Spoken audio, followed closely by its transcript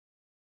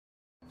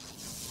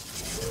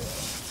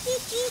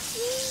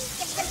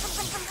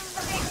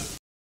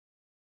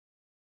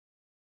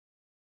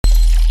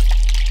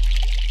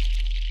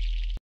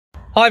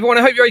Hi everyone,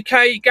 I hope you're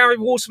okay. Gary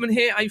Waterman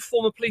here, a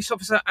former police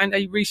officer and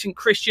a recent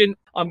Christian.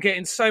 I'm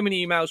getting so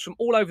many emails from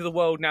all over the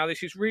world now.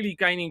 This is really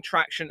gaining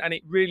traction and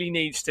it really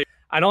needs to.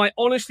 And I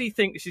honestly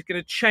think this is going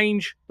to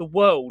change the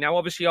world. Now,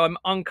 obviously, I'm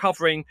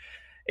uncovering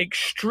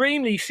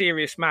extremely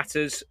serious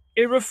matters,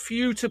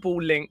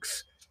 irrefutable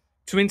links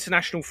to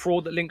international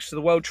fraud that links to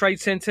the World Trade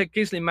Center,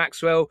 Ghislaine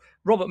Maxwell,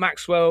 Robert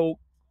Maxwell,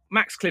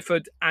 Max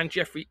Clifford, and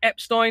Jeffrey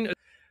Epstein.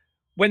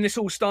 When this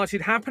all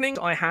started happening,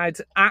 I had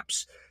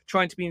apps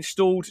trying to be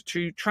installed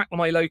to track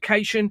my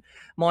location.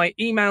 My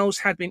emails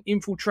had been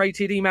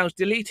infiltrated, emails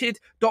deleted,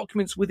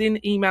 documents within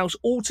emails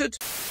altered.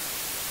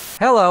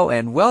 Hello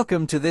and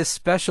welcome to this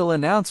special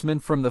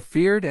announcement from the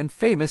feared and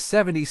famous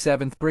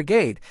 77th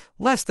Brigade.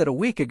 Less than a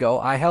week ago,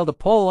 I held a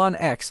poll on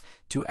X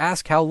to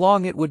ask how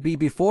long it would be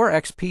before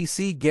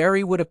XPC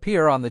Gary would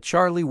appear on the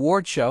Charlie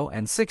Ward Show,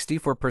 and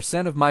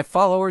 64% of my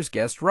followers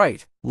guessed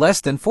right.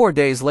 Less than 4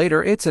 days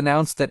later, it's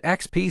announced that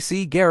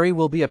XPC Gary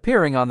will be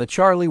appearing on the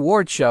Charlie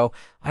Ward Show.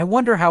 I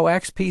wonder how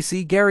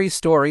XPC Gary's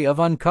story of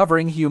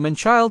uncovering human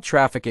child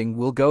trafficking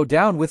will go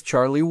down with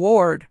Charlie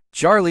Ward.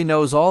 Charlie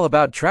knows all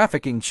about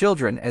trafficking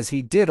children, as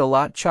he did a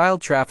lot child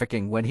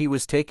trafficking when he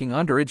was taking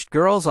underage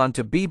girls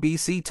onto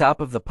BBC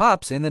Top of the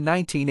Pops in the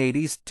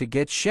 1980s to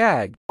get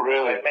shagged.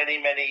 Really?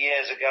 Many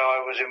years ago I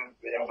was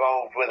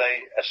involved with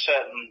a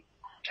certain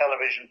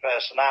television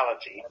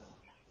personality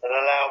that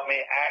allowed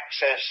me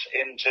access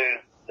into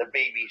the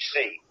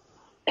BBC.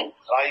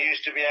 I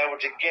used to be able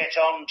to get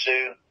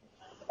onto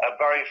a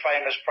very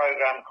famous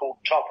program called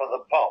Top of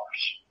the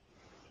Pops.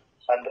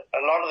 And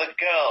a lot of the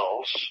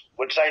girls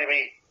would say to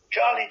me,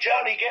 Charlie,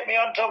 get me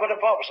on Top of the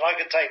Pops. And I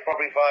could take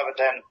probably 5 or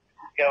 10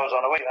 girls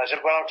on a week. And I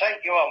said, well, I'll take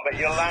you on, but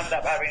you'll end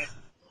up having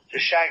to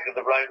shag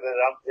the bloke that,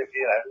 if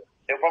you know,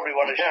 he'll probably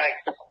want to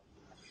shag.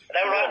 And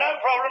they were like, no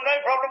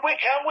problem, we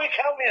come,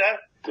 you know.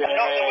 And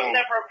there was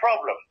never a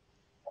problem.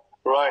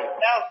 Right.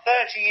 Now,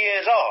 30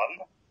 years on,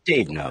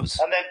 Dave knows.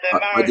 And their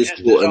marriage is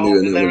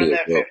dissolved and they're in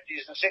their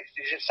 50s and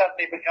 60s. It's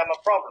suddenly become a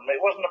problem. It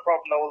wasn't a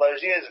problem all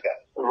those years ago.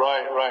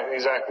 Right,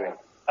 exactly.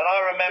 And I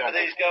remember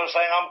these girls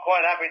saying, I'm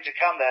quite happy to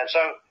come there.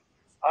 So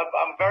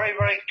I'm very,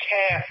 very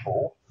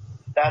careful.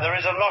 Now, there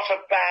is a lot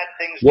of bad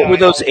things going on.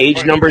 What were those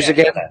age numbers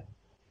again?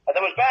 And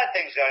there was bad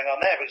things going on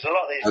there because a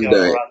lot of these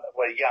girls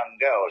were young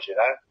girls, you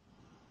know.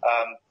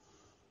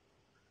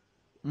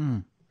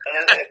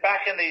 And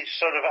back in the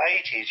sort of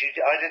 80s,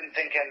 I didn't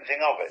think anything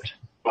of it.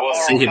 Was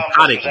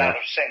out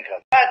of sync.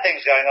 Bad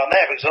things going on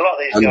there because a lot of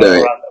these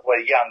girls were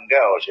young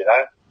girls, you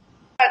know.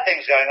 Bad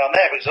things going on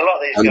there because a lot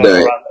of these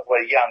girls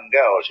were young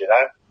girls, you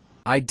know.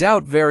 I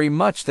doubt very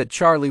much that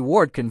Charlie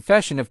Ward's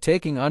confession of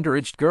taking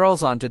underage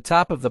girls onto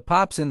Top of the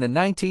Pops in the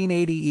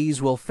 1980s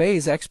will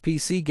faze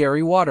XPC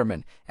Gary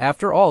Waterman.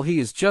 After all, he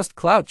is just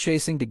clout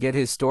chasing to get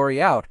his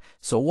story out,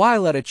 so why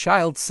let a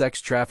child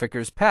sex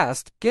trafficker's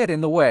past get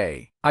in the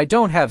way? I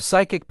don't have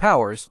psychic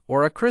powers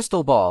or a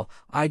crystal ball.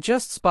 I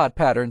just spot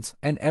patterns,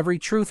 and every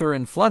truther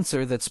and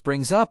fluncer that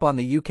springs up on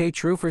the UK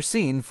truther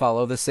scene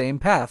follow the same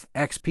path.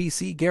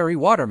 XPC Gary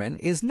Waterman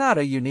is not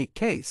a unique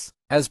case.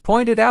 As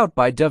pointed out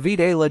by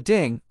Davide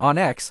Lading on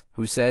X,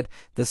 who said,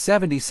 the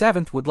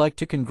 77th would like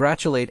to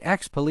congratulate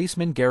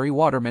ex-policeman Gary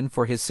Waterman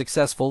for his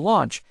successful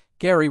launch.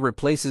 Gary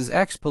replaces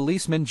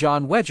ex-policeman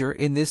John Wedger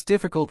in this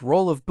difficult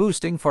role of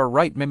boosting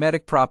far-right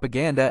mimetic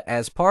propaganda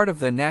as part of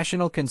the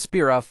National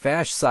Conspira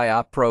Fash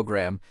PSYOP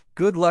program.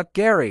 Good luck,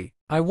 Gary.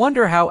 I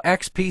wonder how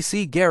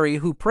XPC Gary,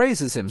 who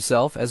praises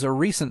himself as a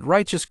recent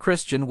righteous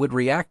Christian, would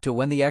react to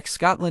when the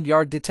ex-Scotland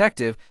Yard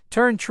detective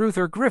turned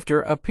truther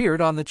grifter appeared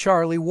on the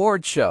Charlie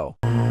Ward Show.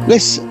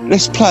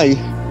 Let's play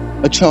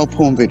a child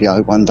porn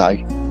video one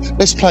day.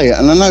 Let's play it,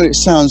 and I know it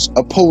sounds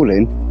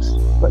appalling,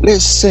 but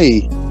let's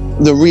see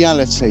the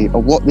reality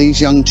of what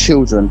these young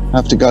children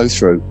have to go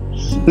through.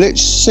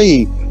 Let's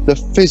see the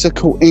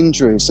physical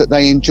injuries that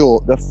they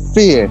endure, the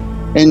fear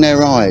in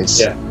their eyes.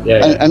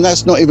 And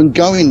that's not even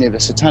going near the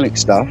satanic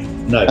stuff.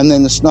 No. And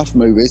then the snuff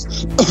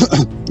movies.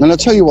 And I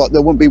tell you what,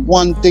 there wouldn't be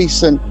one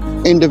decent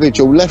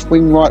individual, left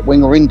wing, right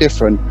wing, or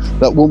indifferent,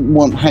 that wouldn't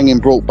want hanging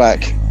brought back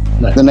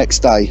the next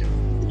day.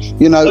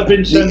 You know, I've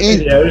been sent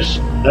videos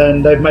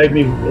and they've made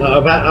me.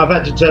 I've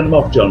had to turn them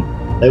off,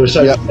 John. They were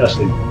so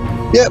disgusting.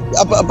 Yeah,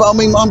 but I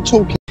mean, I'm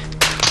talking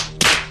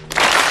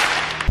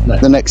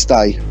the next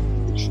day.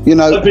 You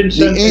know, I've been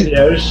sent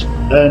videos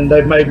and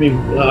they've made me.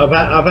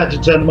 I've had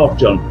to turn them off,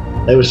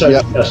 John. They were so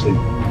disgusting.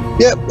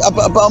 Yeah,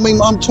 but I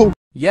mean, I'm talking.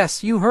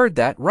 Yes, you heard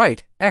that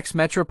right.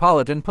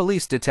 Ex-Metropolitan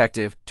Police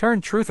Detective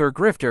turned truther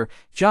grifter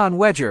John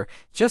Wedger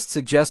just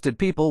suggested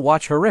people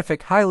watch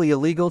horrific, highly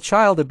illegal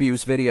child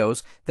abuse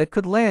videos that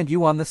could land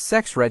you on the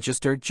sex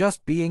register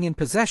just being in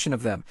possession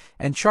of them,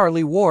 and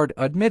Charlie Ward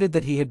admitted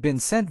that he had been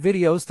sent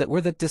videos that were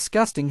that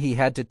disgusting he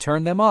had to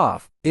turn them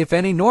off. If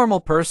any normal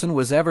person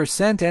was ever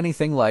sent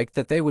anything like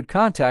that, they would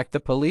contact the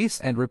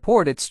police and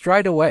report it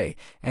straight away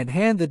and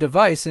hand the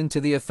device into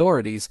the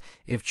authorities.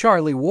 If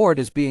Charlie Ward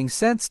is being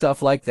sent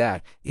stuff like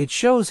that, it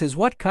shows his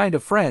what kind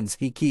of friends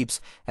he keeps.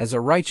 As a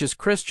righteous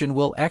Christian,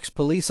 will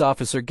ex-police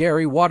officer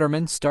Gary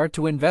Waterman start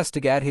to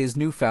investigate his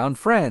newfound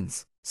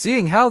friends?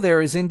 Seeing how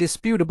there is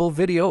indisputable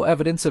video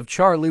evidence of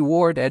Charlie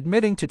Ward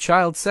admitting to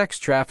child sex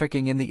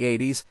trafficking in the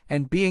 80s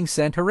and being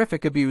sent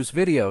horrific abuse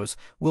videos,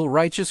 will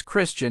righteous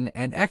Christian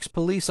and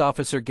ex-police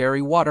officer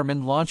Gary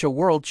Waterman launch a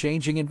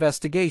world-changing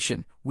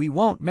investigation? We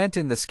won't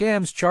mention the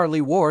scams Charlie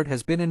Ward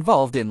has been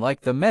involved in,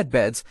 like the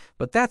medbeds,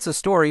 but that's a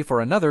story for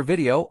another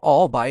video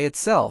all by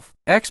itself.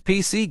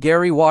 Ex-PC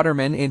Gary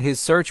Waterman, in his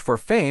search for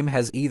fame,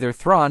 has either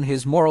thrown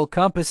his moral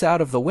compass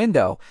out of the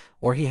window,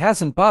 or he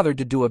hasn't bothered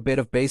to do a bit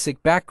of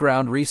basic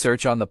background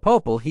research on the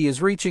people he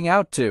is reaching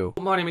out to.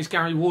 My name is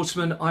Gary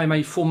Waterman. I am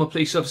a former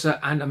police officer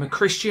and I'm a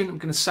Christian. I'm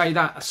going to say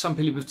that, as some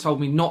people have told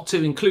me not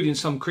to, including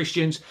some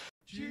Christians.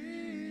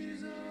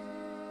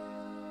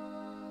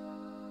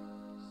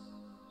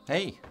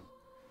 Hey,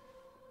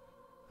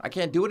 I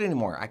can't do it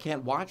anymore. I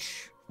can't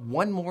watch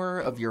one more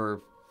of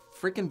your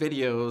freaking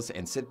videos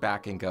and sit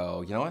back and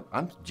go, you know what?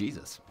 I'm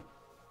Jesus.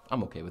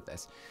 I'm okay with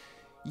this.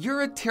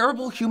 You're a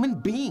terrible human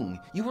being.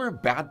 You are a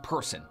bad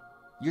person.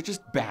 You're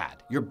just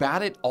bad. You're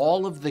bad at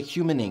all of the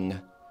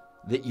humaning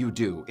that you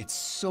do. It's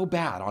so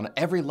bad on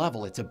every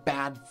level. It's a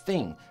bad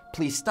thing.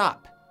 Please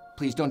stop.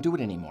 Please don't do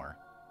it anymore.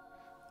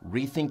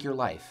 Rethink your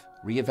life.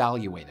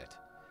 Reevaluate it.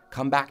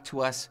 Come back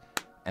to us,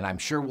 and I'm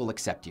sure we'll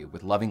accept you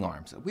with loving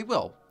arms. We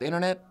will. The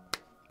internet,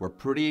 we're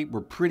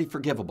pretty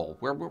forgivable.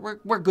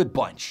 We're a good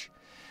bunch.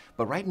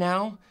 But right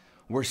now,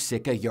 we're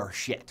sick of your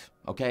shit,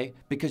 okay?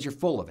 Because you're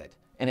full of it,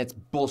 and it's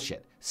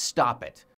bullshit. Stop it.